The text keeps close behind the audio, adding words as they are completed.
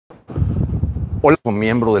Hola, soy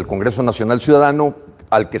miembro del Congreso Nacional Ciudadano,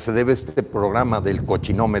 al que se debe este programa del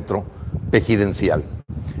cochinómetro pejidencial.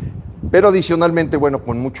 Pero adicionalmente, bueno,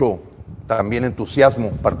 con mucho también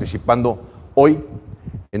entusiasmo, participando hoy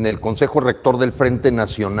en el Consejo Rector del Frente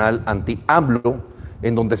Nacional Anti-AMLO,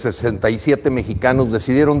 en donde 67 mexicanos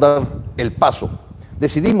decidimos dar el paso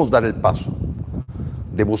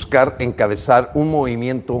de buscar encabezar un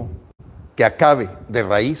movimiento que acabe de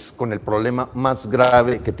raíz con el problema más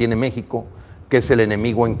grave que tiene México, que es el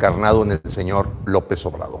enemigo encarnado en el señor López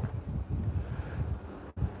Obrador.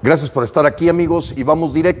 Gracias por estar aquí, amigos, y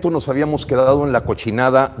vamos directo. Nos habíamos quedado en la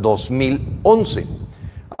cochinada 2011,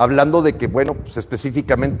 hablando de que, bueno, pues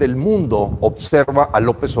específicamente el mundo observa a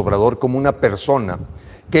López Obrador como una persona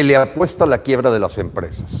que le apuesta a la quiebra de las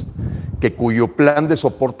empresas, cuyo plan de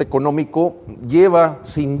soporte económico lleva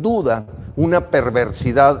sin duda una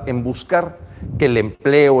perversidad en buscar que el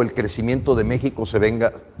empleo, el crecimiento de México se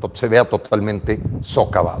vea totalmente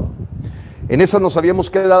socavado. En esa nos habíamos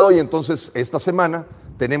quedado y entonces esta semana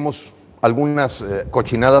tenemos algunas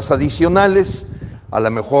cochinadas adicionales. A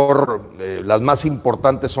lo mejor las más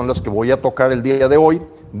importantes son las que voy a tocar el día de hoy,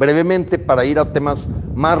 brevemente, para ir a temas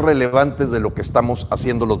más relevantes de lo que estamos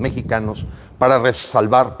haciendo los mexicanos para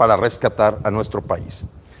salvar, para rescatar a nuestro país.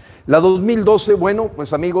 La 2012, bueno,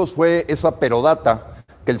 pues amigos, fue esa perodata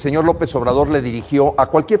que el señor López Obrador le dirigió a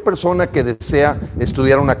cualquier persona que desea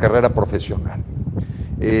estudiar una carrera profesional.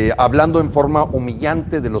 Hablando en forma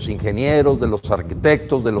humillante de los ingenieros, de los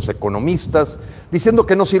arquitectos, de los economistas, diciendo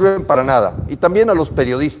que no sirven para nada, y también a los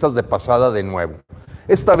periodistas de pasada de nuevo.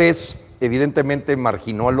 Esta vez, evidentemente,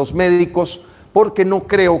 marginó a los médicos, porque no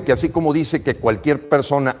creo que, así como dice que cualquier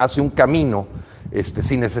persona hace un camino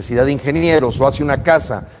sin necesidad de ingenieros, o hace una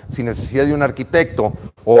casa sin necesidad de un arquitecto,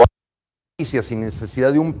 o sin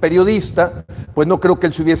necesidad de un periodista, pues no creo que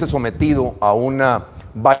él se hubiese sometido a una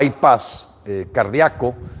bypass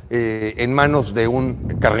cardíaco en manos de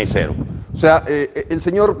un carnicero. O sea, el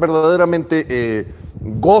señor verdaderamente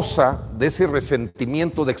goza de ese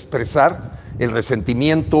resentimiento de expresar, el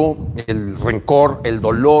resentimiento, el rencor, el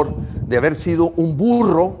dolor de haber sido un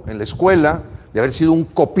burro en la escuela, de haber sido un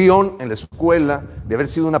copión en la escuela, de haber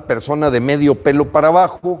sido una persona de medio pelo para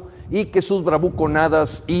abajo, y que sus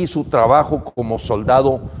bravuconadas y su trabajo como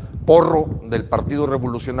soldado porro del Partido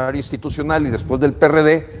Revolucionario Institucional y después del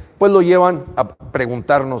PRD, pues lo llevan a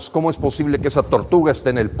preguntarnos cómo es posible que esa tortuga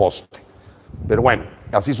esté en el poste. Pero bueno,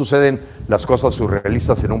 así suceden las cosas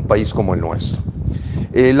surrealistas en un país como el nuestro.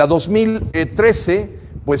 La 2013,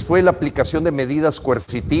 pues fue la aplicación de medidas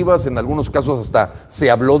coercitivas, en algunos casos hasta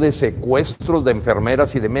se habló de secuestros de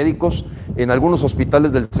enfermeras y de médicos en algunos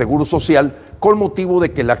hospitales del Seguro Social, con motivo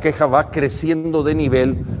de que la queja va creciendo de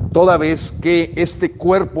nivel, toda vez que este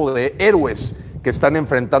cuerpo de héroes que están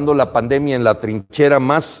enfrentando la pandemia en la trinchera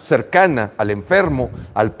más cercana al enfermo,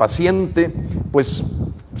 al paciente, pues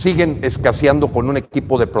siguen escaseando con un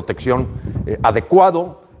equipo de protección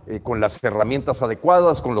adecuado, con las herramientas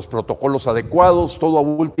adecuadas, con los protocolos adecuados, todo a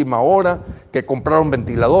última hora, que compraron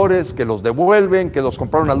ventiladores, que los devuelven, que los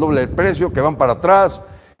compraron al doble del precio, que van para atrás.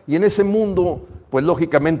 Y en ese mundo, pues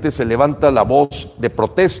lógicamente se levanta la voz de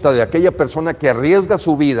protesta de aquella persona que arriesga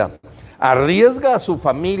su vida, arriesga a su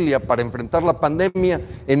familia para enfrentar la pandemia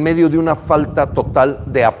en medio de una falta total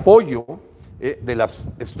de apoyo de las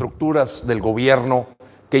estructuras del gobierno,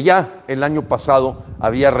 que ya el año pasado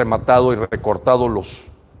había rematado y recortado los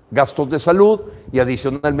gastos de salud y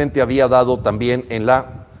adicionalmente había dado también en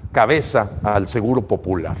la cabeza al Seguro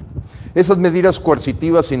Popular. Esas medidas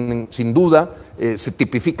coercitivas sin duda se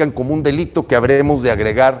tipifican como un delito que habremos de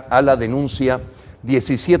agregar a la denuncia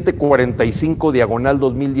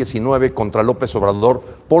 1745/2019 contra López Obrador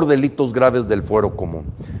por delitos graves del fuero común,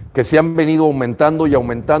 que se han venido aumentando y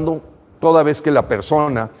aumentando toda vez que la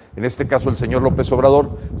persona, en este caso el señor López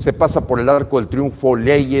Obrador, se pasa por el arco del triunfo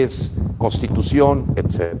leyes, constitución,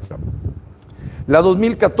 etc. La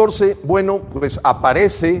 2014, bueno, pues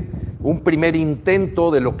aparece un primer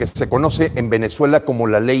intento de lo que se conoce en Venezuela como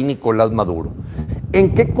la Ley Nicolás Maduro.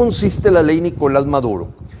 ¿En qué consiste la Ley Nicolás Maduro?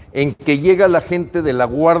 En que llega la gente de la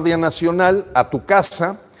Guardia Nacional a tu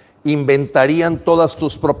casa, inventarían todas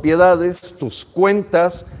tus propiedades, tus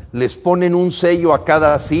cuentas, les ponen un sello a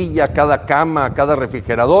cada silla, a cada cama, a cada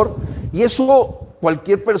refrigerador, y eso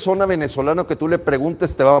cualquier persona venezolana que tú le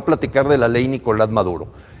preguntes te va a platicar de la Ley Nicolás Maduro.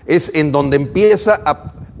 Es en donde empieza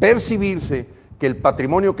a percibirse que el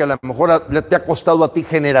patrimonio que a lo mejor te ha costado a ti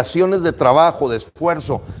generaciones de trabajo, de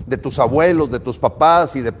esfuerzo, de tus abuelos, de tus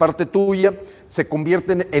papás y de parte tuya, se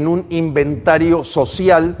convierten en un inventario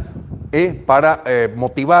social para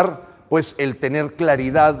motivar pues el tener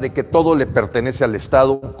claridad de que todo le pertenece al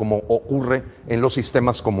Estado, como ocurre en los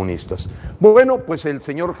sistemas comunistas. Bueno, pues el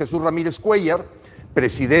señor Jesús Ramírez Cuéllar,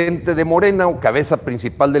 presidente de Morena o cabeza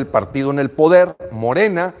principal del partido en el poder,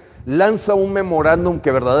 Morena, lanza un memorándum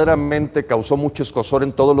que verdaderamente causó mucho escozor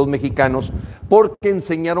en todos los mexicanos porque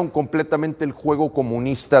enseñaron completamente el juego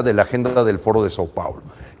comunista de la agenda del Foro de Sao Paulo.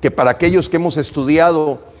 Que para aquellos que hemos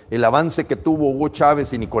estudiado el avance que tuvo Hugo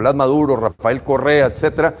Chávez y Nicolás Maduro, Rafael Correa,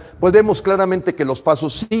 etcétera, pues vemos claramente que los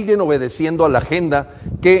pasos siguen obedeciendo a la agenda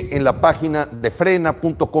que en la página de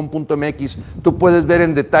frena.com.mx tú puedes ver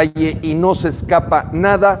en detalle y no se escapa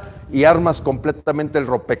nada y armas completamente el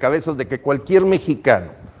rompecabezas de que cualquier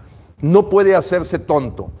mexicano no puede hacerse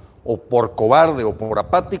tonto o por cobarde o por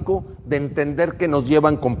apático de entender que nos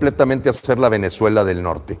llevan completamente a ser la Venezuela del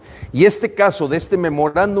Norte. Y este caso de este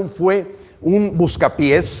memorándum fue un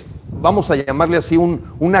buscapiés, vamos a llamarle así,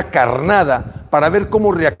 una carnada para ver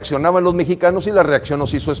cómo reaccionaban los mexicanos y la reacción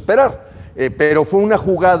nos hizo esperar. Pero fue una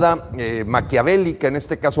jugada maquiavélica, en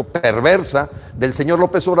este caso perversa, del señor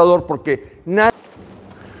López Obrador porque nadie...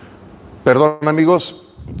 Perdón amigos,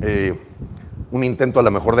 un intento a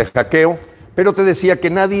lo mejor de hackeo, pero te decía que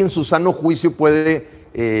nadie en su sano juicio puede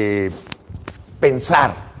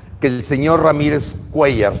pensar que el señor Ramírez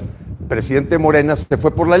Cuéllar, presidente de Morena, se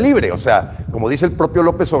fue por la libre. O sea, como dice el propio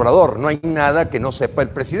López Obrador, no hay nada que no sepa el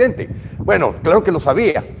presidente. Bueno, claro que lo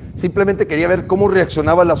sabía. Simplemente quería ver cómo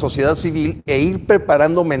reaccionaba la sociedad civil e ir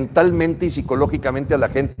preparando mentalmente y psicológicamente a la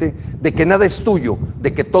gente de que nada es tuyo,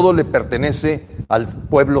 de que todo le pertenece al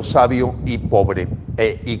pueblo sabio y pobre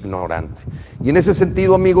e ignorante. Y en ese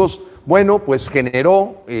sentido, amigos, bueno, pues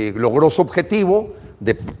logró su objetivo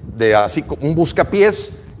de así un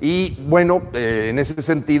buscapiés. Y bueno, en ese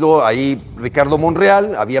sentido, ahí Ricardo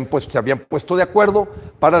Monreal se habían puesto de acuerdo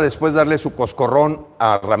para después darle su coscorrón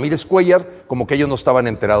a Ramírez Cuéllar, como que ellos no estaban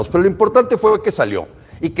enterados. Pero lo importante fue que salió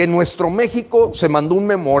y que nuestro México se mandó un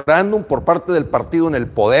memorándum por parte del partido en el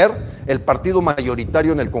poder, el partido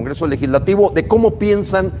mayoritario en el Congreso Legislativo, de cómo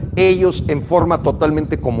piensan ellos en forma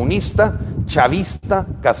totalmente comunista, chavista,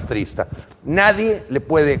 castrista. Nadie le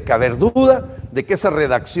puede caber duda de que esa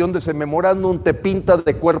redacción de ese memorándum te pinta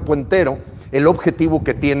de cuerpo entero el objetivo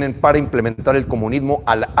que tienen para implementar el comunismo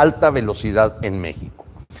a la alta velocidad en México.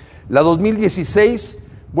 La 2016,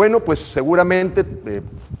 bueno, pues seguramente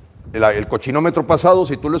el cochinómetro pasado,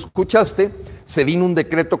 si tú lo escuchaste, se vino un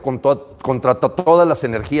decreto contra todas las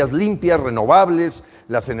energías limpias, renovables,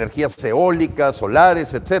 las energías eólicas,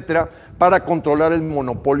 solares, etcétera, para controlar el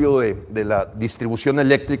monopolio de la distribución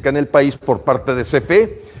eléctrica en el país por parte de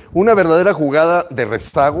CFE. Una verdadera jugada de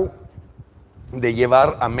rezago, de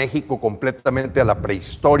llevar a México completamente a la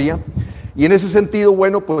prehistoria. Y en ese sentido,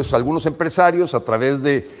 bueno, pues algunos empresarios a través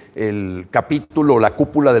del capítulo, la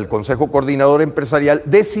cúpula del Consejo Coordinador Empresarial,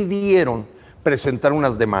 decidieron presentar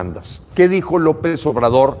unas demandas. ¿Qué dijo López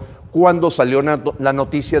Obrador cuando salió la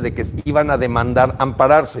noticia de que iban a demandar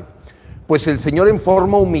ampararse? Pues el señor en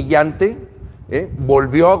forma humillante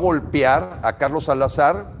volvió a golpear a Carlos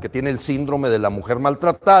Salazar, que tiene el síndrome de la mujer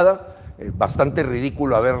maltratada. Bastante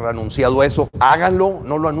ridículo haber anunciado eso. Háganlo,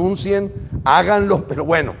 no lo anuncien, háganlo, pero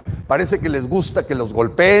bueno, parece que les gusta que los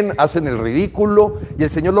golpeen, hacen el ridículo, y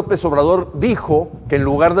el señor López Obrador dijo que en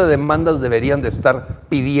lugar de demandas deberían de estar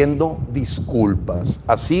pidiendo disculpas,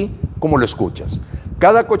 así como lo escuchas.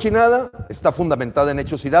 Cada cochinada está fundamentada en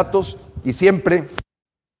hechos y datos y siempre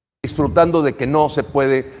disfrutando de que no se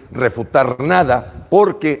puede refutar nada,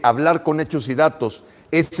 porque hablar con hechos y datos,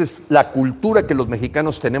 esa es la cultura que los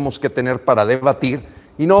mexicanos tenemos que tener para debatir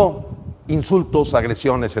y no insultos,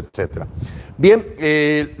 agresiones, etcétera. Bien,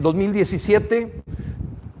 2017,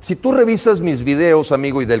 si tú revisas mis videos,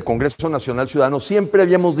 amigo, y del Congreso Nacional Ciudadano, siempre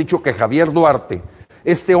habíamos dicho que Javier Duarte,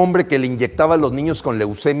 este hombre que le inyectaba a los niños con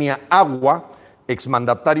leucemia agua,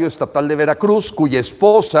 exmandatario estatal de Veracruz, cuya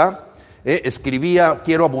esposa escribía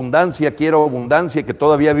quiero abundancia, que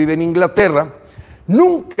todavía vive en Inglaterra.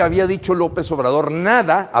 Nunca había dicho López Obrador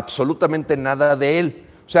nada, absolutamente nada de él.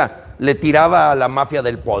 O sea, le tiraba a la mafia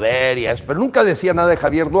del poder y a eso, pero nunca decía nada de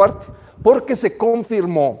Javier Duarte, porque se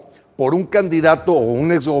confirmó por un candidato o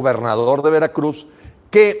un exgobernador de Veracruz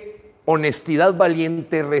que Honestidad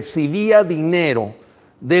Valiente recibía dinero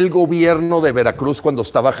del gobierno de Veracruz cuando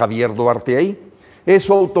estaba Javier Duarte ahí.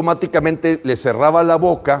 Eso automáticamente le cerraba la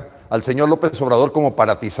boca al señor López Obrador como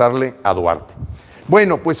para atizarle a Duarte.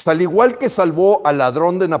 Bueno, pues al igual que salvó al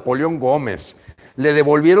ladrón de Napoleón Gómez, le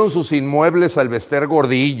devolvieron sus inmuebles al Bester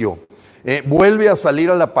Gordillo, vuelve a salir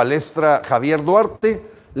a la palestra Javier Duarte,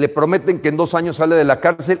 le prometen que en 2 años sale de la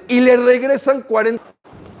cárcel y le regresan 40,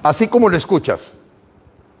 así como lo escuchas.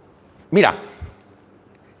 Mira,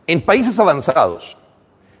 en países avanzados,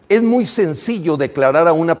 es muy sencillo declarar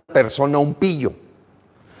a una persona un pillo.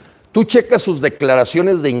 Tú checas sus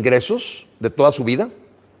declaraciones de ingresos de toda su vida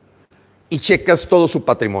y checas todo su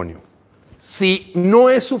patrimonio. Si no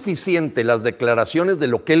es suficiente las declaraciones de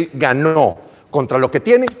lo que él ganó contra lo que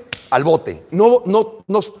tiene, al bote.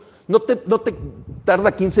 No te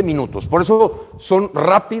tarda 15 minutos. Por eso son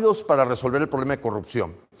rápidos para resolver el problema de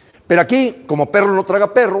corrupción. Pero aquí, como perro no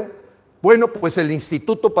traga perro, bueno, pues el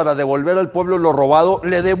instituto para devolver al pueblo lo robado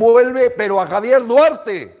le devuelve, pero a Javier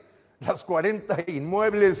Duarte, las 40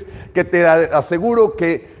 inmuebles que te aseguro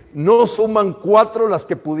que no suman 4 las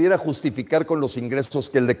que pudiera justificar con los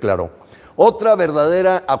ingresos que él declaró. Otra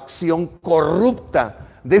verdadera acción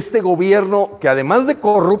corrupta de este gobierno, que además de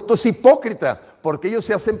corrupto es hipócrita, porque ellos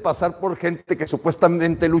se hacen pasar por gente que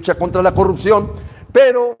supuestamente lucha contra la corrupción,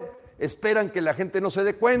 pero esperan que la gente no se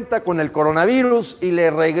dé cuenta con el coronavirus y le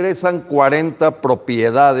regresan 40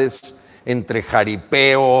 propiedades entre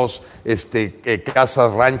jaripeos,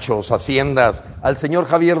 casas, ranchos, haciendas, al señor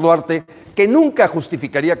Javier Duarte, que nunca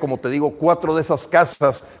justificaría, como te digo, 4 de esas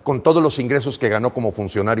casas con todos los ingresos que ganó como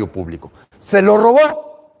funcionario público. Se lo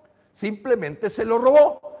robó, simplemente se lo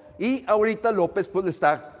robó. Y ahorita López pues le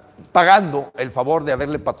está pagando el favor de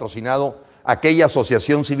haberle patrocinado aquella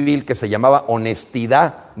asociación civil que se llamaba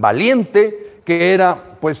Honestidad Valiente, que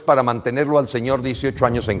era pues para mantenerlo al señor 18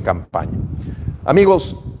 años en campaña.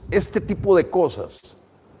 Amigos, este tipo de cosas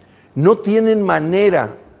no tienen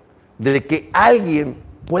manera de que alguien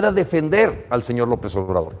pueda defender al señor López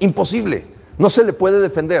Obrador. Imposible, no se le puede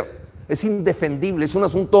defender, es indefendible, es un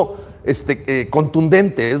asunto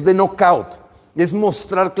contundente, es de knockout, es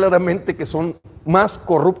mostrar claramente que son más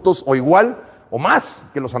corruptos o igual o más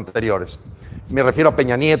que los anteriores. Me refiero a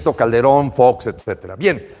Peña Nieto, Calderón, Fox, etcétera.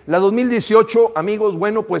 Bien, la 2018, amigos,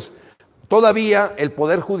 bueno, pues todavía el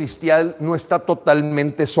Poder Judicial no está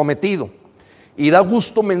totalmente sometido. Y da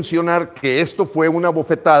gusto mencionar que esto fue una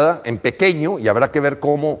bofetada en pequeño, y habrá que ver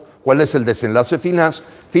cuál es el desenlace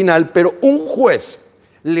final, pero un juez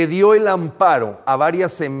le dio el amparo a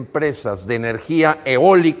varias empresas de energía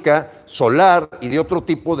eólica, solar y de otro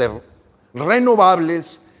tipo de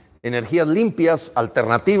renovables, energías limpias,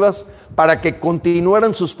 alternativas, para que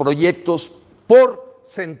continuaran sus proyectos por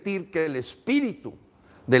sentir que el espíritu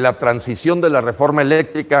de la transición de la reforma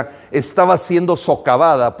eléctrica estaba siendo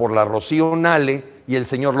socavada por la Rocío Nale y el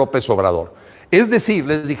señor López Obrador. Es decir,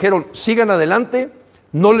 les dijeron, sigan adelante,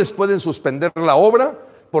 no les pueden suspender la obra,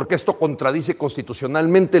 porque esto contradice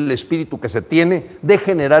constitucionalmente el espíritu que se tiene de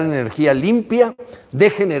generar energía limpia,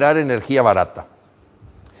 de generar energía barata.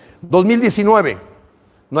 2019,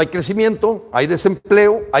 no hay crecimiento, hay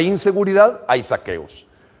desempleo, hay inseguridad, hay saqueos.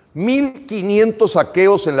 1,500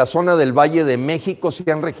 saqueos en la zona del Valle de México se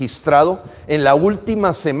han registrado en la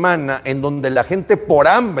última semana, en donde la gente por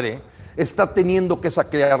hambre está teniendo que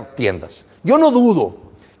saquear tiendas. Yo no dudo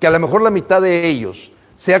que a lo mejor la mitad de ellos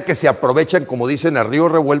sea que se aprovechan, como dicen, a río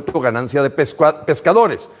revuelto, ganancia de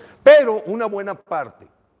pescadores, pero una buena parte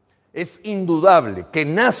es indudable que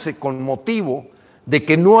nace con motivo de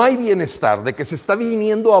que no hay bienestar, de que se está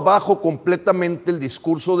viniendo abajo completamente el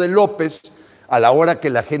discurso de López a la hora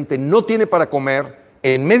que la gente no tiene para comer,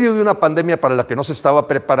 en medio de una pandemia para la que no se estaba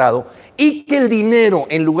preparado, y que el dinero,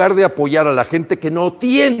 en lugar de apoyar a la gente que no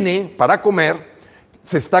tiene para comer,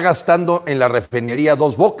 se está gastando en la refinería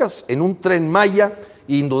Dos Bocas, en un Tren Maya,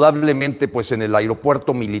 e indudablemente pues en el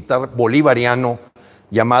aeropuerto militar bolivariano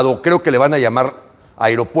llamado, creo que le van a llamar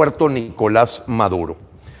Aeropuerto Nicolás Maduro.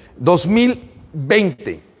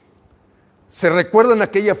 2020, ¿se recuerdan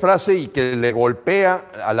aquella frase y que le golpea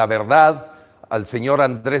a la verdad al señor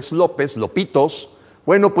Andrés López, Lopitos?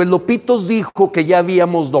 Bueno, pues Lopitos dijo que ya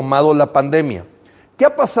habíamos domado la pandemia. ¿Qué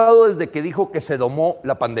ha pasado desde que dijo que se domó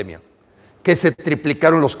la pandemia? Que se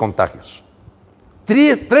triplicaron los contagios.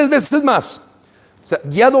 3 veces más. O sea,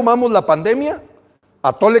 ya domamos la pandemia,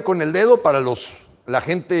 atole con el dedo para la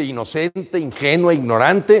gente inocente, ingenua,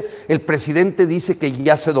 ignorante. El presidente dice que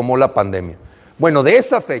ya se domó la pandemia. Bueno, de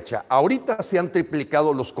esa fecha, ahorita se han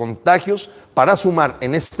triplicado los contagios para sumar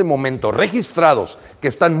en este momento registrados, que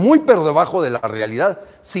están muy por debajo de la realidad,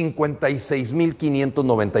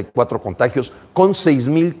 56,594 contagios, con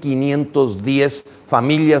 6,510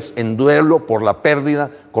 familias en duelo por la pérdida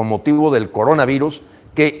con motivo del coronavirus,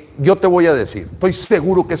 que yo te voy a decir, estoy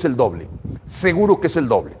seguro que es el doble, seguro que es el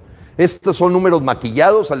doble. Estos son números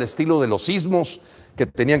maquillados al estilo de los sismos que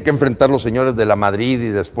tenían que enfrentar los señores de la Madrid y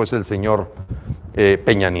después el señor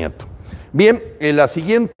Peña Nieto. Bien, en la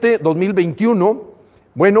siguiente, 2021,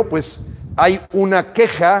 bueno, pues hay una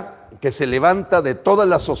queja que se levanta de toda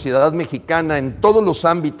la sociedad mexicana en todos los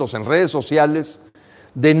ámbitos, en redes sociales,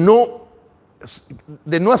 de no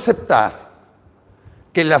aceptar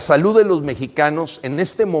que la salud de los mexicanos en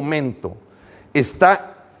este momento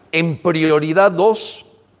está en prioridad 2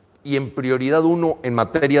 y en prioridad 1 en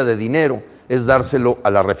materia de dinero, es dárselo a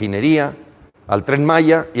la refinería, al Tren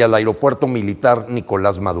Maya y al aeropuerto militar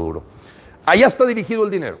Nicolás Maduro. Allá está dirigido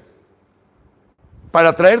el dinero.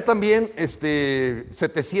 Para traer también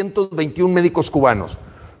 721 médicos cubanos.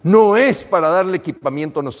 No es para darle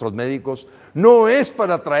equipamiento a nuestros médicos, no es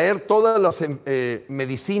para traer todas las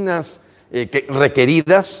medicinas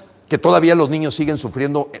requeridas, que todavía los niños siguen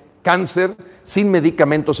sufriendo cáncer sin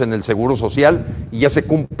medicamentos en el Seguro Social, y ya se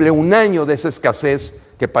cumple un año de esa escasez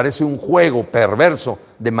que parece un juego perverso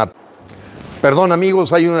de Perdón,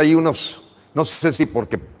 amigos, hay unos, no sé si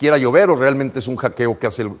porque quiera llover o realmente es un hackeo que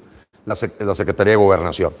hace la Secretaría de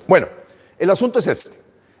Gobernación. Bueno, el asunto es este.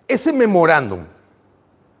 Ese memorándum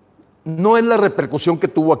no es la repercusión que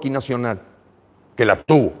tuvo aquí nacional, que la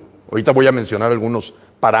tuvo. Ahorita voy a mencionar algunos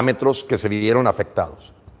parámetros que se vieron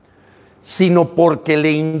afectados, sino porque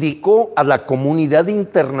le indicó a la comunidad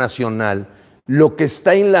internacional lo que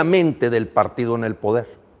está en la mente del partido en el poder.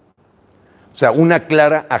 O sea, una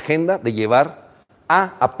clara agenda de llevar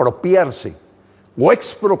a apropiarse o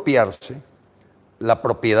expropiarse la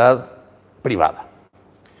propiedad privada.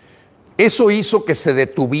 Eso hizo que se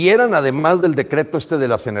detuvieran, además del decreto de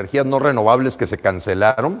las energías no renovables que se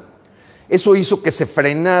cancelaron, eso hizo que se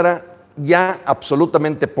frenara ya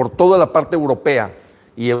absolutamente por toda la parte europea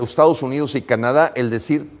y Estados Unidos y Canadá el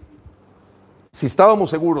decir, si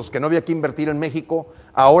estábamos seguros que no había que invertir en México,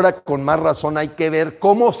 ahora con más razón hay que ver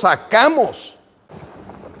cómo sacamos.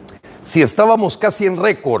 Si estábamos casi en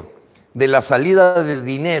récord de la salida de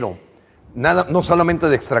dinero, no solamente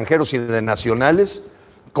de extranjeros sino de nacionales,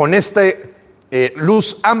 con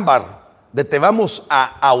luz ámbar de te vamos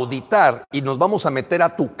a auditar y nos vamos a meter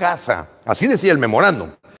a tu casa, así decía el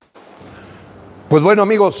memorándum. Pues bueno,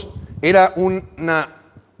 amigos, era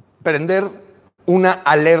prender una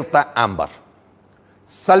alerta ámbar.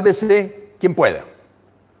 Sálvese quien pueda.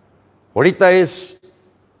 Ahorita es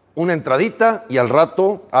una entradita y al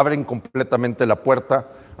rato abren completamente la puerta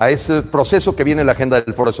a ese proceso que viene en la agenda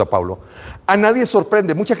del Foro de Sao Paulo. A nadie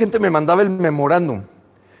sorprende, mucha gente me mandaba el memorándum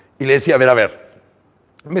y le decía, a ver,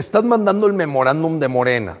 me estás mandando el memorándum de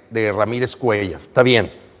Morena, de Ramírez Cuellar, está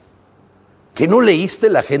bien. ¿Que no leíste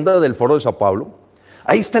la agenda del Foro de Sao Paulo?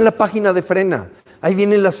 Ahí está en la página de Frena, ahí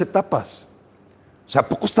vienen las etapas. O sea, ¿a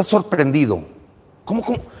poco estás sorprendido?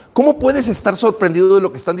 ¿Cómo puedes estar sorprendido de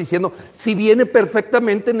lo que están diciendo si viene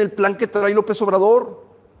perfectamente en el plan que trae López Obrador?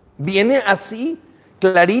 Viene así,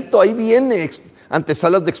 clarito, ahí viene,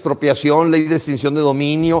 antesalas de expropiación, ley de extinción de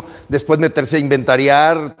dominio, después meterse a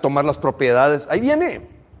inventariar, tomar las propiedades, ahí viene.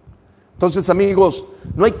 Entonces, amigos,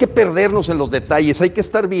 no hay que perdernos en los detalles, hay que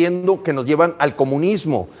estar viendo que nos llevan al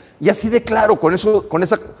comunismo. Y así de claro, con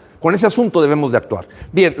ese asunto debemos de actuar.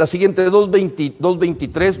 Bien, la siguiente,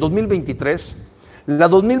 2023. La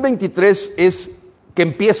 2023 es que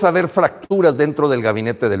empieza a haber fracturas dentro del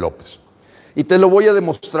gabinete de López. Y te lo voy a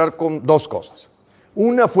demostrar con dos cosas.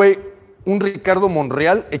 Una fue un Ricardo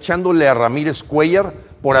Monreal echándole a Ramírez Cuellar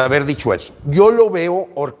por haber dicho eso. Yo lo veo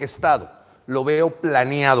orquestado, lo veo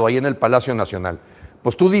planeado ahí en el Palacio Nacional.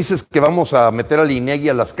 Pues tú dices que vamos a meter al INEGI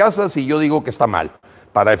a las casas y yo digo que está mal,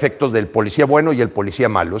 para efectos del policía bueno y el policía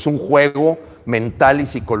malo. Es un juego mental y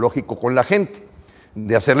psicológico con la gente,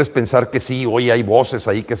 de hacerles pensar que sí, hoy hay voces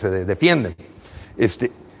ahí que se defienden.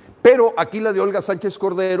 Pero aquí la de Olga Sánchez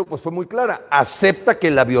Cordero pues fue muy clara, acepta que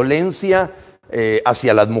la violencia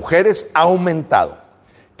hacia las mujeres ha aumentado,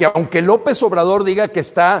 que aunque López Obrador diga que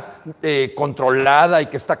está controlada y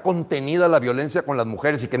que está contenida la violencia con las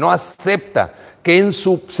mujeres y que no acepta que en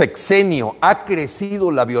su sexenio ha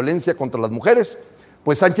crecido la violencia contra las mujeres,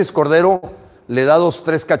 pues Sánchez Cordero le da 2,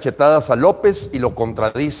 3 cachetadas a López y lo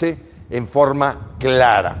contradice en forma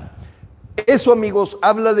clara. Eso, amigos,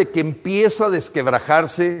 habla de que empieza a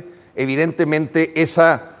desquebrajarse evidentemente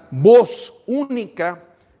esa voz única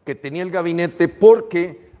que tenía el gabinete,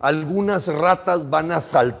 porque algunas ratas van a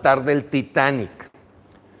saltar del Titanic.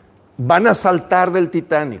 Van a saltar del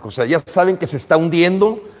Titanic, o sea, ya saben que se está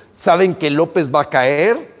hundiendo, saben que López va a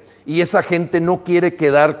caer y esa gente no quiere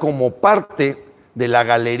quedar como parte de la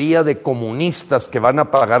galería de comunistas que van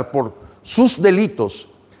a pagar por sus delitos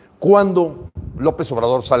cuando López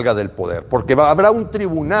Obrador salga del poder, porque habrá un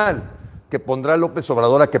tribunal que pondrá a López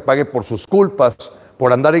Obrador a que pague por sus culpas,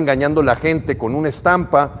 por andar engañando a la gente con una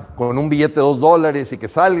estampa, con un billete de $2 y que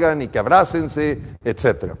salgan y que abrácense,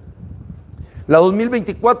 etc. La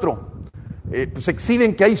 2024, pues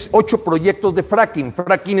exhiben que hay 8 proyectos de fracking.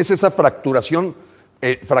 Fracking es esa fracturación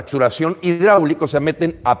fracturación hidráulica, o sea,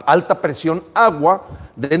 meten a alta presión agua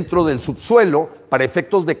dentro del subsuelo para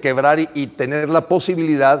efectos de quebrar y tener la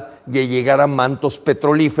posibilidad de llegar a mantos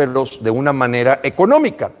petrolíferos de una manera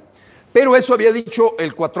económica. Pero eso había dicho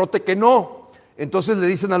el cuatrote que no. Entonces le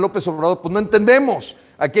dicen a López Obrador, pues no entendemos,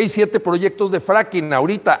 aquí hay 7 proyectos de fracking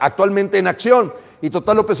ahorita, actualmente en acción, y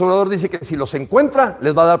total López Obrador dice que si los encuentra,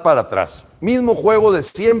 les va a dar para atrás. Mismo juego de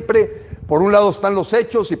siempre, por un lado están los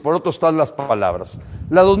hechos y por otro están las palabras.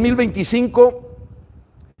 La 2025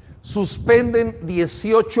 suspenden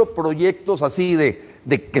 18 proyectos así de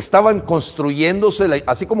que estaban construyéndose,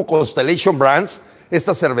 así como Constellation Brands,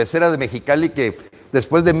 esta cervecera de Mexicali que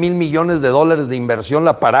después de $1,000 millones de inversión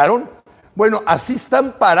la pararon. Bueno, así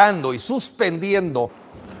están parando y suspendiendo,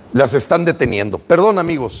 las están deteniendo. Perdón,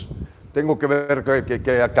 amigos, tengo que ver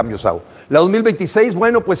qué cambios hago. La 2026,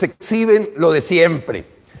 bueno, pues exhiben lo de siempre.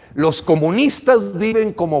 Los comunistas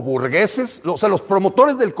viven como burgueses, o sea, los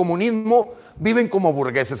promotores del comunismo viven como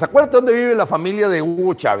burgueses. Acuérdate dónde vive la familia de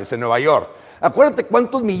Hugo Chávez, en Nueva York. Acuérdate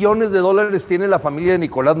cuántos millones de dólares tiene la familia de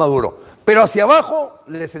Nicolás Maduro. Pero hacia abajo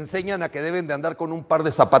les enseñan a que deben de andar con un par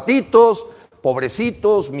de zapatitos,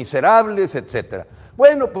 pobrecitos, miserables, etcétera.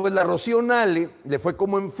 Bueno, pues la Rocío Nale le fue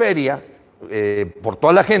como en feria por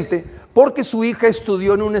toda la gente, porque su hija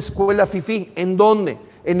estudió en una escuela fifí. ¿En dónde?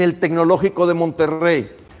 En el Tecnológico de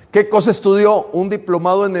Monterrey. ¿Qué cosa estudió? Un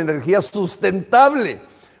diplomado en energía sustentable.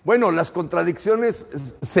 Bueno, las contradicciones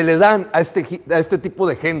se le dan a este tipo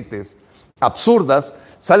de gentes absurdas.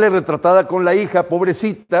 Sale retratada con la hija,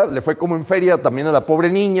 pobrecita, le fue como en feria también a la pobre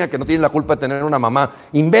niña, que no tiene la culpa de tener una mamá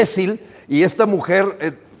imbécil, y esta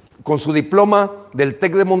mujer con su diploma del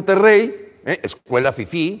TEC de Monterrey, escuela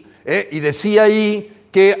fifí, y decía ahí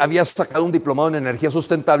que había sacado un diplomado en energía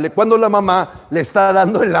sustentable, cuando la mamá le está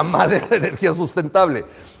dando en la madre la energía sustentable.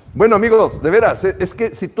 Bueno, amigos, de veras, es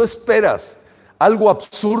que si tú esperas algo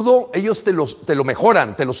absurdo, ellos te lo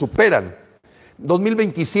mejoran, te lo superan.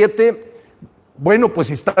 2027, bueno,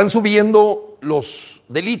 pues están subiendo los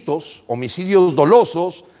delitos, homicidios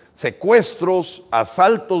dolosos, secuestros,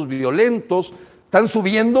 asaltos violentos, están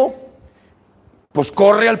subiendo. Pues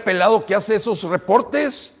corre al pelado que hace esos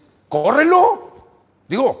reportes, córrelo.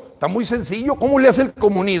 Digo, está muy sencillo. ¿Cómo le hace el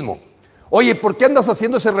comunismo? Oye, ¿por qué andas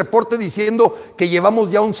haciendo ese reporte diciendo que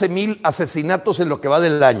llevamos ya 11,000 asesinatos en lo que va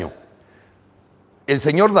del año? El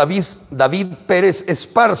señor David Pérez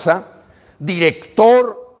Esparza,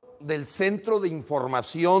 director del Centro de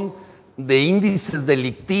Información de Índices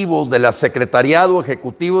Delictivos de la Secretariado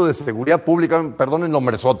Ejecutivo de Seguridad Pública, perdonen el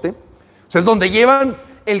nombrezote, o sea, es donde llevan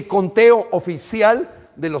el conteo oficial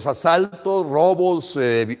de los asaltos, robos,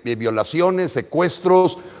 violaciones,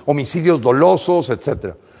 secuestros, homicidios dolosos,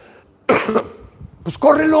 etcétera. Pues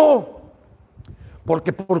córrelo,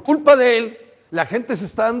 porque por culpa de él la gente se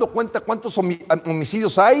está dando cuenta cuántos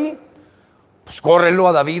homicidios hay. Pues córrelo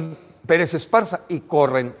a David Pérez Esparza, y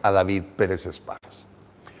corren a David Pérez Esparza.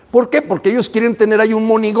 ¿Por qué? Porque ellos quieren tener ahí un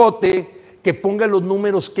monigote que ponga los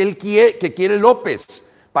números que quiere López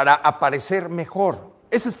para aparecer mejor.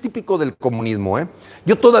 Ese es típico del comunismo, ¿eh?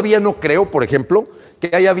 Yo todavía no creo, por ejemplo,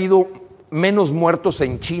 que haya habido menos muertos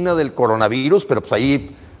en China del coronavirus, pero pues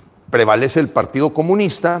ahí prevalece el Partido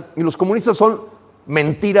Comunista, y los comunistas son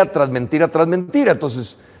mentira tras mentira tras mentira.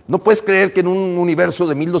 Entonces, no puedes creer que en un universo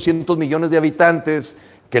de 1,200 millones de habitantes,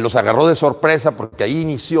 que los agarró de sorpresa porque ahí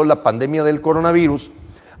inició la pandemia del coronavirus,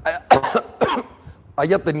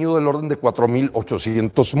 haya tenido el orden de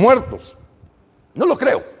 4,800 muertos. No lo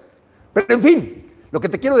creo. Pero en fin, lo que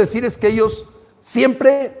te quiero decir es que ellos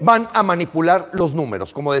siempre van a manipular los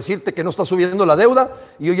números, como decirte que no está subiendo la deuda,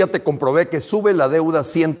 y yo ya te comprobé que sube la deuda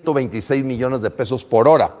 126 millones de pesos por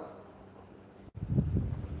hora.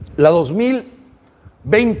 La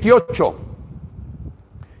 2028,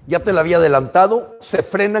 ya te la había adelantado, se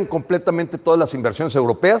frenan completamente todas las inversiones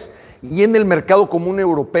europeas, y en el mercado común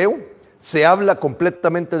europeo se habla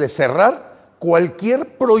completamente de cerrar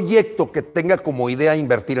cualquier proyecto que tenga como idea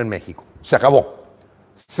invertir en México. Se acabó.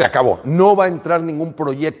 Se acabó. No va a entrar ningún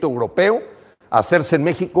proyecto europeo a hacerse en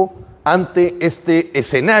México ante este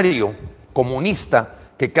escenario comunista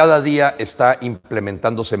que cada día está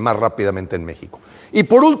implementándose más rápidamente en México. Y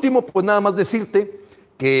por último, pues nada más decirte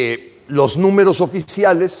que los números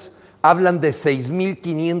oficiales hablan de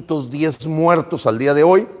 6,510 muertos al día de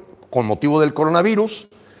hoy con motivo del coronavirus.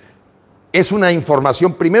 Es una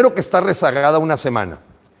información, primero, que está rezagada una semana.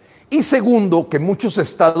 Y segundo, que muchos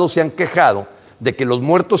estados se han quejado de que los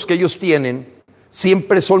muertos que ellos tienen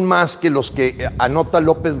siempre son más que los que anota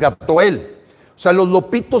López-Gatell. O sea, los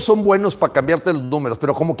lopitos son buenos para cambiarte los números,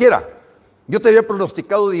 pero como quiera. Yo te había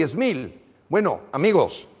pronosticado 10,000. Bueno,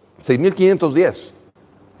 amigos, 6,510.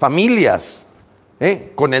 Familias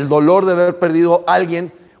con el dolor de haber perdido a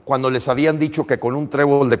alguien cuando les habían dicho que con un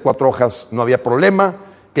trébol de 4 hojas no había problema,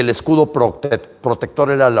 que el escudo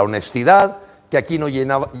protector era la honestidad, que aquí no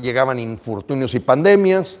llegaban infortunios y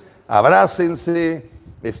pandemias. Abrácense,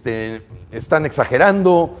 están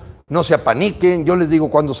exagerando, no se apaniquen. Yo les digo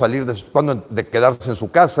cuándo salir, cuándo de quedarse en su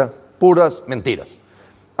casa. Puras mentiras.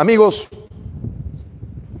 Amigos,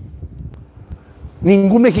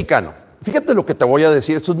 ningún mexicano, fíjate lo que te voy a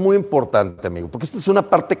decir, esto es muy importante, amigo, porque esta es una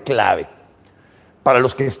parte clave para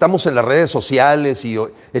los que estamos en las redes sociales y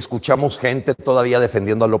escuchamos gente todavía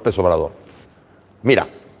defendiendo a López Obrador. Mira,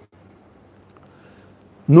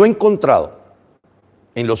 no he encontrado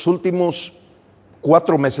en los últimos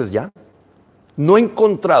 4 meses ya, no he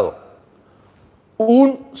encontrado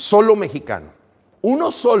un solo mexicano,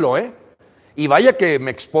 uno solo, y vaya que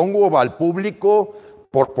me expongo al público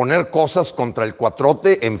por poner cosas contra el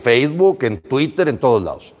cuatrote en Facebook, en Twitter, en todos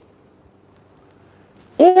lados.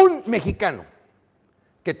 Un mexicano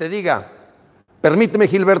que te diga, permíteme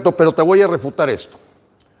Gilberto, pero te voy a refutar esto.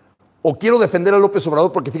 O quiero defender a López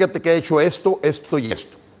Obrador porque fíjate que ha hecho esto, esto y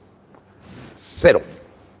esto. 0.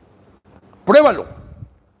 Pruébalo.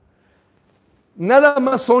 Nada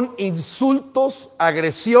más son insultos,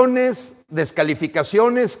 agresiones,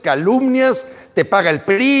 descalificaciones, calumnias, te paga el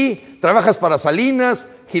PRI, trabajas para Salinas,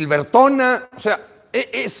 Gilbertona, o sea,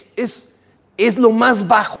 es lo más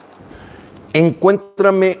bajo.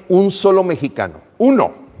 Encuéntrame un solo mexicano,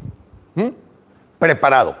 uno,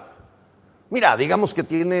 preparado. Mira, digamos que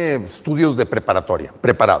tiene estudios de preparatoria,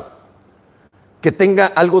 preparado, que tenga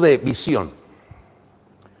algo de visión,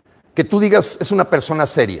 que tú digas es una persona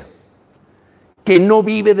seria, que no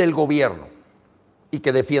vive del gobierno y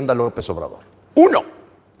que defienda a López Obrador. Uno.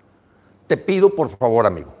 Te pido por favor,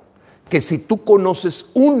 amigo, que si tú conoces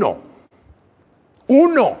un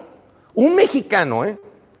mexicano,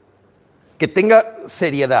 que tenga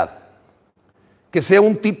seriedad, que sea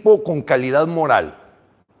un tipo con calidad moral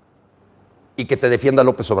y que te defienda a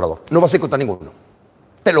López Obrador, no vas a encontrar ninguno,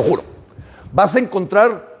 te lo juro. Vas a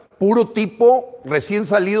encontrar puro tipo recién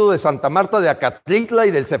salido de Santa Marta de Acatlitla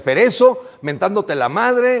y del Ceferezo, mentándote la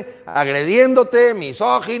madre, agrediéndote,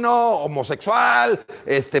 misógino, homosexual,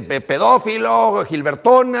 pedófilo,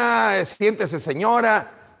 Gilbertona, siéntese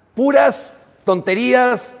señora, puras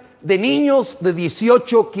tonterías de niños de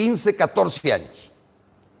 18, 15, 14 años.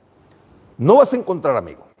 No vas a encontrar,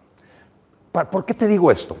 amigo. ¿Por qué te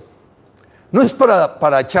digo esto? No es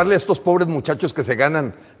para echarle a estos pobres muchachos que se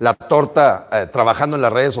ganan la torta trabajando en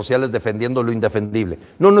las redes sociales defendiendo lo indefendible.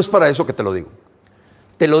 No, no es para eso que te lo digo.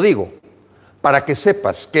 Te lo digo para que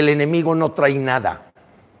sepas que el enemigo no trae nada.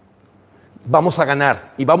 Vamos a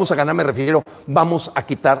ganar. Y vamos a ganar, me refiero, vamos a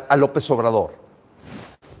quitar a López Obrador.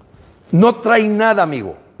 No traen nada,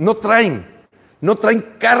 amigo. No traen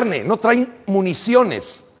carne, no traen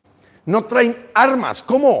municiones, no traen armas.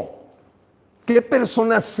 ¿Cómo? ¿Qué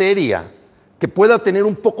persona seria que pueda tener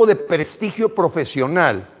un poco de prestigio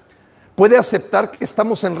profesional puede aceptar que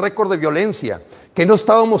estamos en récord de violencia, que no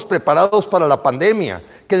estábamos preparados para la pandemia,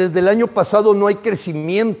 que desde el año pasado no hay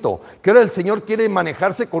crecimiento, que ahora el Señor quiere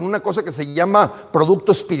manejarse con una cosa que se llama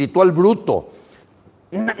producto espiritual bruto?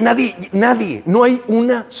 Nadie, no hay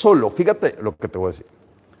una solo. Fíjate lo que te voy a decir.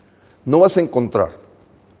 No vas a encontrar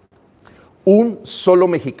un solo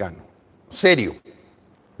mexicano serio,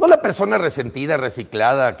 no la persona resentida,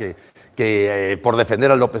 reciclada, que por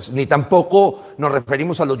defender a López, ni tampoco nos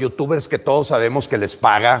referimos a los youtubers que todos sabemos que les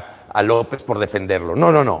paga a López por defenderlo.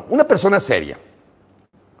 No, no, no. Una persona seria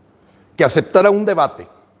que aceptara un debate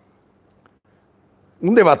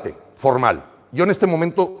formal. Yo en este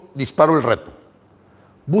momento disparo el reto.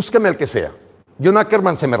 Búscame al que sea. John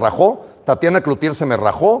Ackerman se me rajó, Tatiana Cloutier se me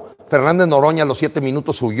rajó, Fernández Noroña a los 7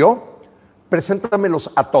 minutos huyó.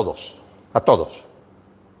 Preséntamelos a todos.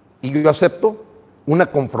 Y yo acepto una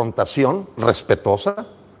confrontación respetuosa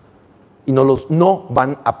y no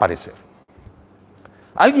van a aparecer.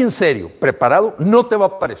 Alguien serio, preparado, no te va a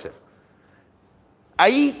aparecer.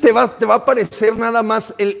 Ahí te va a aparecer nada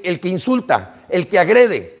más el que insulta, el que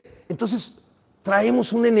agrede. Entonces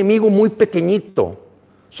traemos un enemigo muy pequeñito.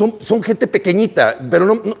 Son gente pequeñita,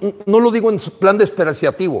 pero no lo digo en plan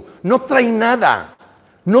despreciativo. No traen nada.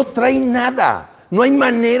 No hay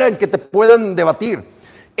manera en que te puedan debatir.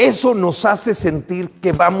 Eso nos hace sentir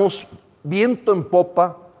que vamos viento en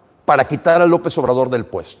popa para quitar a López Obrador del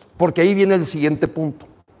puesto. Porque ahí viene el siguiente punto.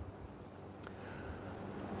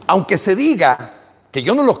 Aunque se diga, que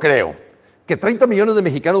yo no lo creo, que 30 millones de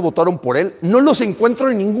mexicanos votaron por él, no los encuentro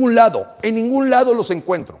en ningún lado. En ningún lado los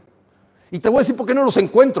encuentro. Y te voy a decir por qué no los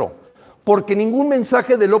encuentro. Porque ningún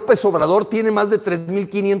mensaje de López Obrador tiene más de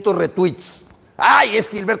 3,500 retweets. Ay, es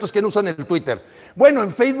Gilberto, es que no usan el Twitter. Bueno,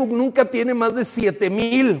 en Facebook nunca tiene más de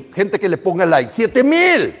 7,000 gente que le ponga like.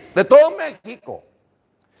 7,000 de todo México.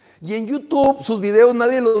 Y en YouTube sus videos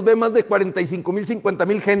nadie los ve más de 45,000,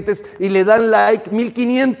 50,000 gentes y le dan like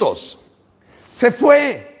 1,500. Se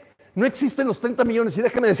fue. No existen los 30 millones. Y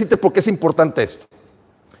déjame decirte por qué es importante esto.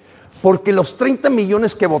 Porque los 30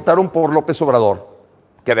 millones que votaron por López Obrador,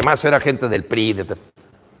 que además era gente del PRI,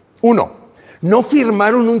 uno, no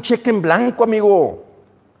firmaron un cheque en blanco, amigo.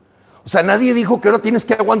 O sea, nadie dijo que ahora tienes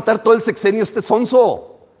que aguantar todo el sexenio este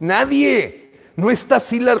sonso. Nadie. No está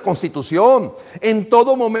así la Constitución. En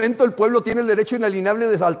todo momento el pueblo tiene el derecho inalienable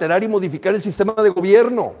de alterar y modificar el sistema de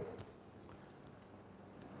gobierno.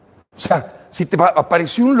 O sea, si te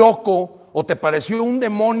apareció un loco o te pareció un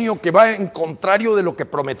demonio que va en contrario de lo que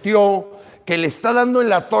prometió, que le está dando en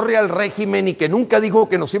la torre al régimen y que nunca dijo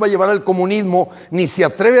que nos iba a llevar al comunismo, ni se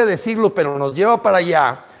atreve a decirlo, pero nos lleva para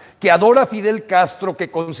allá, que adora a Fidel Castro, que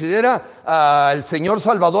considera al señor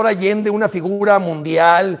Salvador Allende una figura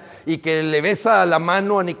mundial y que le besa la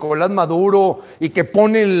mano a Nicolás Maduro y que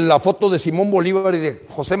pone la foto de Simón Bolívar y de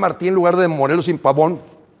José Martí en lugar de Morelos sin Pavón,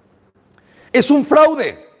 es un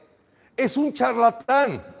fraude, es un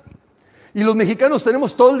charlatán. Y los mexicanos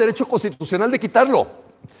tenemos todo el derecho constitucional de quitarlo.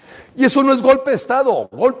 Y eso no es golpe de Estado.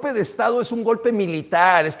 Golpe de Estado es un golpe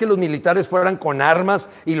militar. Es que los militares fueran con armas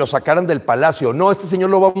y lo sacaran del palacio. No, este señor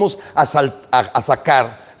lo vamos a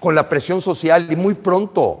sacar con la presión social y muy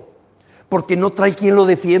pronto. Porque no trae quien lo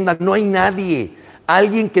defienda. No hay nadie.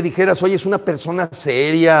 Alguien que dijeras, oye, es una persona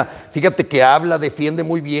seria. Fíjate que habla, defiende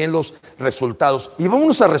muy bien los resultados. Y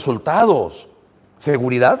vámonos a resultados.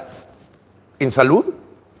 Seguridad, en salud,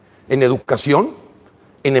 en educación,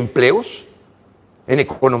 en empleos, en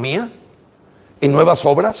economía, en nuevas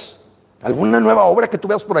obras. ¿Alguna nueva obra que tú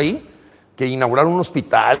veas por ahí? Que inauguraron un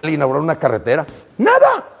hospital, inauguraron una carretera.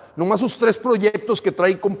 Nada. Nomás sus 3 proyectos que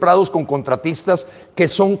trae comprados con contratistas que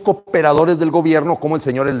son cooperadores del gobierno, como el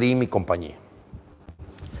señor Elim y compañía.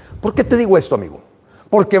 ¿Por qué te digo esto, amigo?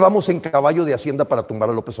 Porque vamos en caballo de Hacienda para tumbar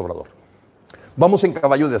a López Obrador. Vamos en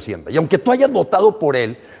caballo de Hacienda. Y aunque tú hayas votado por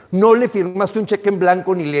él, no le firmaste un cheque en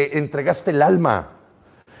blanco ni le entregaste el alma.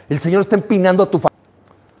 El señor está empinando a tu familia.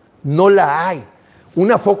 No la hay.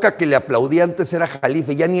 Una foca que le aplaudía antes era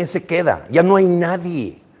Jalife, ya ni ese queda. Ya no hay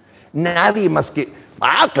nadie. Nadie más que...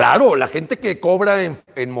 claro, la gente que cobra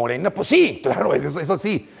en Morena, pues sí, claro, es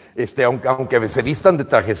así. Aunque se vistan de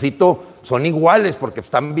trajecito, son iguales porque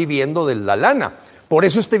están viviendo de la lana. Por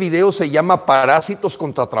eso este video se llama Parásitos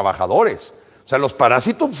contra Trabajadores. O sea, los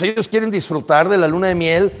parásitos, pues ellos quieren disfrutar de la luna de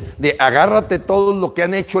miel, de agárrate todo lo que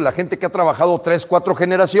han hecho la gente que ha trabajado 3, 4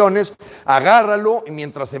 generaciones, agárralo y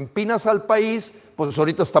mientras empinas al país, pues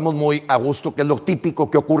ahorita estamos muy a gusto, que es lo típico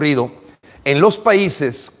que ha ocurrido en los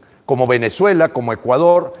países como Venezuela, como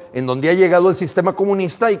Ecuador, en donde ha llegado el sistema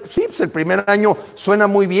comunista y sí, pues el primer año suena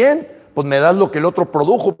muy bien, pues me das lo que el otro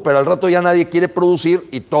produjo, pero al rato ya nadie quiere producir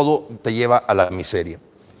y todo te lleva a la miseria.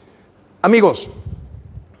 Amigos,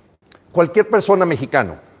 cualquier persona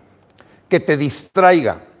mexicano que te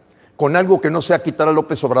distraiga con algo que no sea quitar a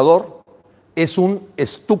López Obrador es un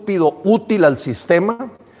estúpido útil al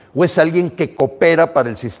sistema o es alguien que coopera para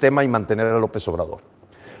el sistema y mantener a López Obrador.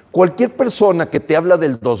 Cualquier persona que te habla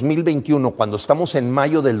del 2021 cuando estamos en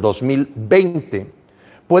mayo del 2020,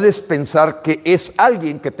 puedes pensar que es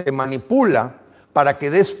alguien que te manipula para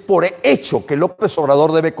que des por hecho que López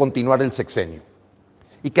Obrador debe continuar el sexenio.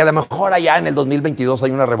 Y que a lo mejor allá en el 2022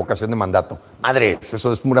 hay una revocación de mandato. Madres,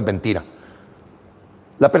 eso es una mentira.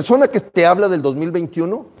 La persona que te habla del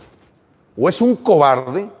 2021 o es un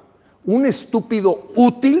cobarde, un estúpido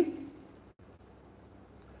útil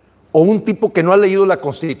o un tipo que no ha leído la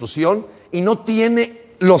Constitución y no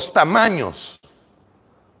tiene los tamaños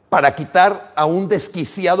para quitar a un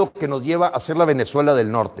desquiciado que nos lleva a ser la Venezuela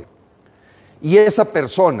del Norte. Y esa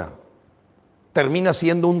persona termina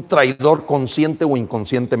siendo un traidor consciente o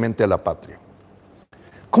inconscientemente a la patria.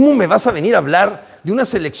 ¿Cómo me vas a venir a hablar de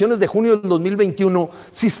unas elecciones de junio del 2021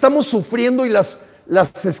 si estamos sufriendo y las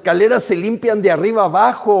escaleras se limpian de arriba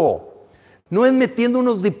abajo? No es metiendo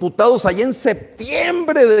unos diputados allá en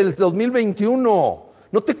septiembre del 2021.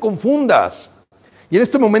 No te confundas. Y en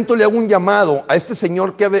este momento le hago un llamado a este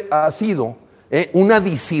señor que ha sido una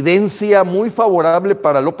disidencia muy favorable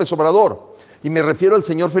para López Obrador. Y me refiero al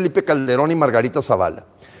señor Felipe Calderón y Margarita Zavala.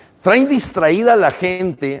 Traen distraída a la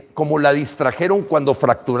gente como la distrajeron cuando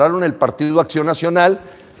fracturaron el Partido Acción Nacional.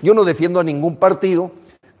 Yo no defiendo a ningún partido,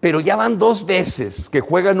 pero ya van 2 veces que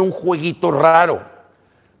juegan un jueguito raro.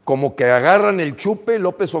 Como que agarran el chupe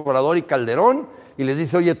López Obrador y Calderón y les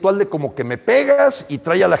dice, oye, tú hazle como que me pegas y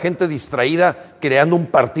trae a la gente distraída creando un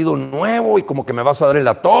partido nuevo y como que me vas a dar en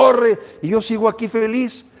la torre y yo sigo aquí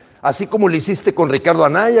feliz. Así como lo hiciste con Ricardo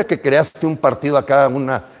Anaya, que creaste un partido acá,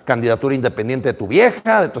 una candidatura independiente de tu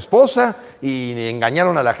vieja, de tu esposa, y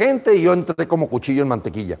engañaron a la gente y yo entré como cuchillo en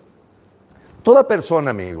mantequilla. Toda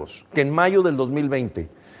persona, amigos, que en mayo del 2020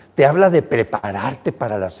 te habla de prepararte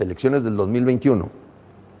para las elecciones del 2021,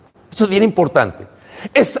 esto es bien importante,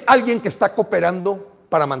 es alguien que está cooperando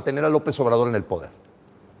para mantener a López Obrador en el poder.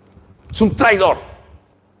 Es un traidor,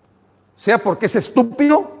 sea porque es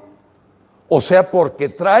estúpido, o sea porque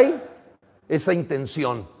trae esa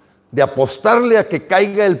intención de apostarle a que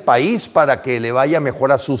caiga el país para que le vaya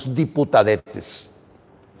mejor a sus diputadetes.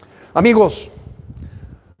 Amigos,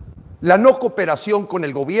 la no cooperación con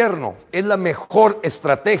el gobierno es la mejor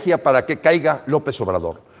estrategia para que caiga López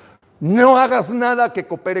Obrador. No hagas nada que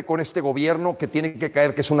coopere con este gobierno que tiene que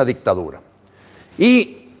caer, que es una dictadura.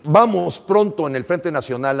 Y vamos pronto en el Frente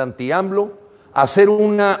Nacional Anti-AMLO a hacer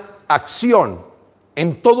una acción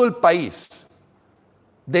en todo el país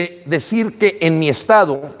de decir que en mi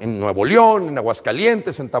estado, en Nuevo León, en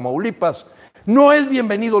Aguascalientes, en Tamaulipas, no es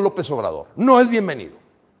bienvenido López Obrador, no es bienvenido.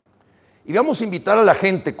 Y vamos a invitar a la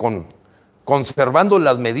gente conservando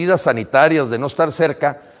las medidas sanitarias de no estar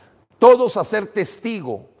cerca, todos a ser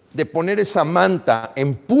testigo de poner esa manta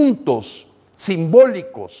en puntos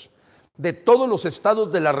simbólicos de todos los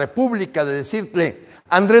estados de la República, de decirle,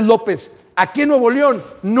 Andrés López, aquí en Nuevo León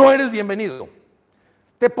no eres bienvenido.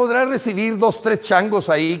 Te podrás recibir 2, 3 changos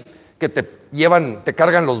ahí que te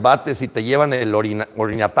cargan los bates y te llevan el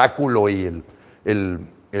orinatáculo y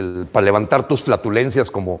para levantar tus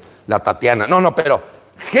flatulencias como la Tatiana. No, pero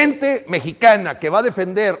gente mexicana que va a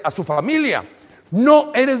defender a su familia,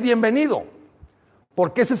 no eres bienvenido.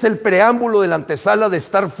 Porque ese es el preámbulo de la antesala de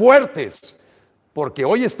estar fuertes. Porque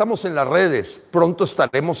hoy estamos en las redes, pronto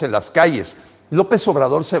estaremos en las calles. López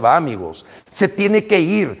Obrador se va, amigos, se tiene que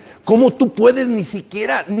ir. ¿Cómo tú puedes ni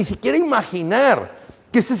siquiera imaginar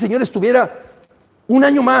que este señor estuviera un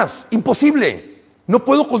año más? Imposible. No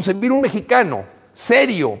puedo concebir un mexicano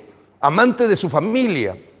serio, amante de su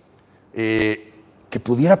familia, que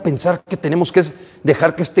pudiera pensar que tenemos que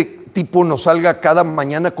dejar que este tipo nos salga cada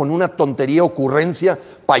mañana con una tontería, ocurrencia,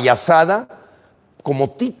 payasada,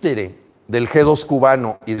 como títere del G2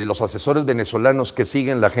 cubano y de los asesores venezolanos que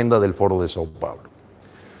siguen la agenda del Foro de Sao Paulo.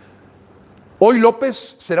 Hoy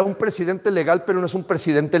López será un presidente legal, pero no es un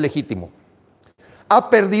presidente legítimo. Ha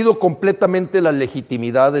perdido completamente la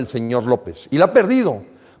legitimidad del señor López. Y la ha perdido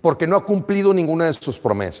porque no ha cumplido ninguna de sus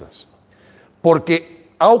promesas. Porque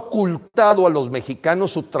ha ocultado a los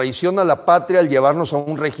mexicanos su traición a la patria al llevarnos a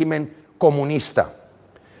un régimen comunista.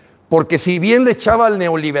 Porque si bien le echaba al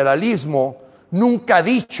neoliberalismo, nunca ha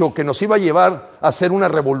dicho que nos iba a llevar a hacer una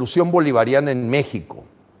revolución bolivariana en México.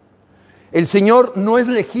 El señor no es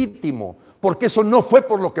legítimo, porque eso no fue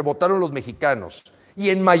por lo que votaron los mexicanos.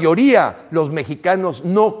 Y en mayoría los mexicanos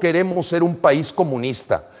no queremos ser un país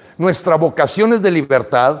comunista. Nuestra vocación es de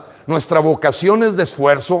libertad, nuestra vocación es de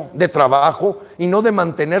esfuerzo, de trabajo y no de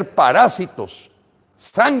mantener parásitos,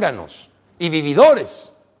 zánganos y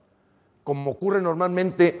vividores, como ocurre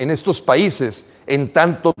normalmente en estos países, en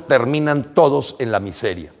tanto terminan todos en la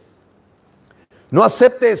miseria. No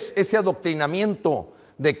aceptes ese adoctrinamiento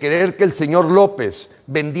de creer que el señor López,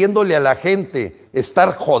 vendiéndole a la gente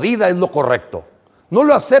estar jodida, es lo correcto. No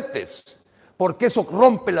lo aceptes, porque eso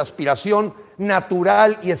rompe la aspiración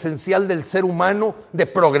natural y esencial del ser humano de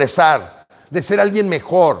progresar, de ser alguien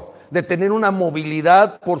mejor, de tener una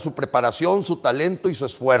movilidad por su preparación, su talento y su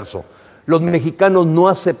esfuerzo. Los mexicanos no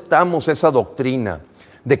aceptamos esa doctrina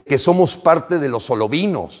de que somos parte de los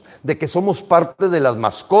solovinos, de que somos parte de las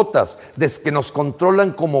mascotas, de que nos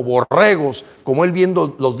controlan como borregos, como él bien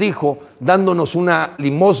los dijo, dándonos una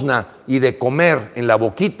limosna y de comer en la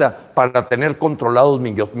boquita para tener controlados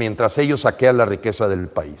mientras ellos saquean la riqueza del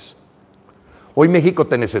país. Hoy México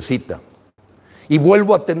te necesita. Y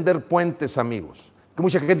vuelvo a tender puentes, amigos. Que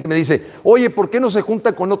mucha gente me dice, oye, ¿por qué no se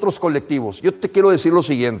junta con otros colectivos? Yo te quiero decir lo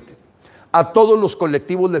siguiente. A todos los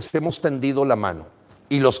colectivos les hemos tendido la mano.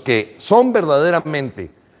 Y los que son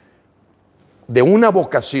verdaderamente de una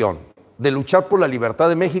vocación de luchar por la libertad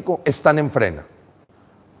de México están en frena.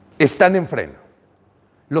 Están en frena.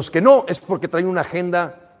 Los que no es porque traen una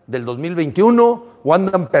agenda del 2021 o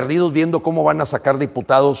andan perdidos viendo cómo van a sacar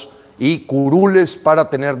diputados y curules para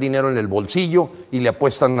tener dinero en el bolsillo y le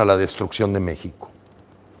apuestan a la destrucción de México.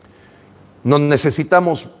 Nos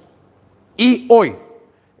necesitamos. Y hoy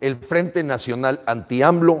el Frente Nacional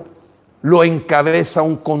Anti-AMLO lo encabeza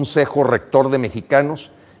un consejo rector de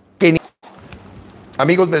mexicanos que...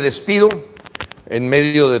 Amigos, me despido en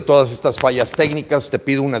medio de todas estas fallas técnicas, te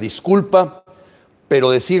pido una disculpa, pero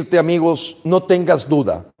decirte, amigos, no tengas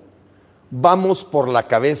duda, vamos por la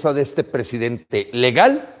cabeza de este presidente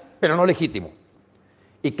legal, pero no legítimo,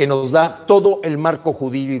 y que nos da todo el marco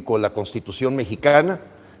jurídico de la Constitución mexicana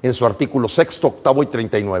en su artículo 6, 8 y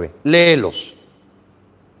 39. Léelos.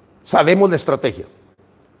 Sabemos la estrategia,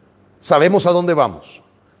 sabemos a dónde vamos,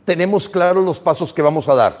 tenemos claros los pasos que vamos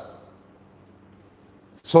a dar.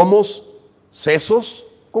 Somos sesos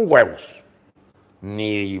con huevos,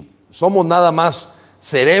 ni somos nada más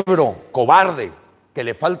cerebro cobarde que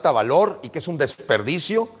le falta valor y que es un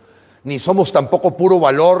desperdicio, ni somos tampoco puro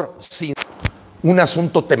valor sin un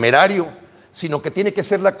asunto temerario, sino que tiene que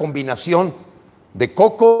ser la combinación de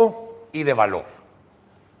coco y de valor.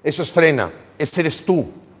 Eso es Frena, ese eres tú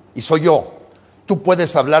y soy yo. Tú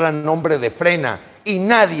puedes hablar a nombre de Frena y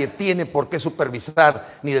nadie tiene por qué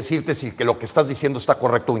supervisar ni decirte si que lo que estás diciendo está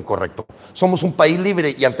correcto o incorrecto. Somos un país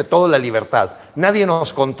libre y ante todo la libertad. Nadie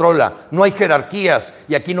nos controla, no hay jerarquías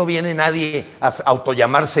y aquí no viene nadie a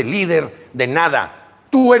autollamarse líder de nada.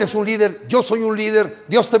 Tú eres un líder, yo soy un líder,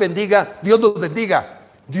 Dios te bendiga, Dios nos bendiga.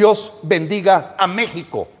 Dios bendiga a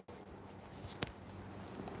México.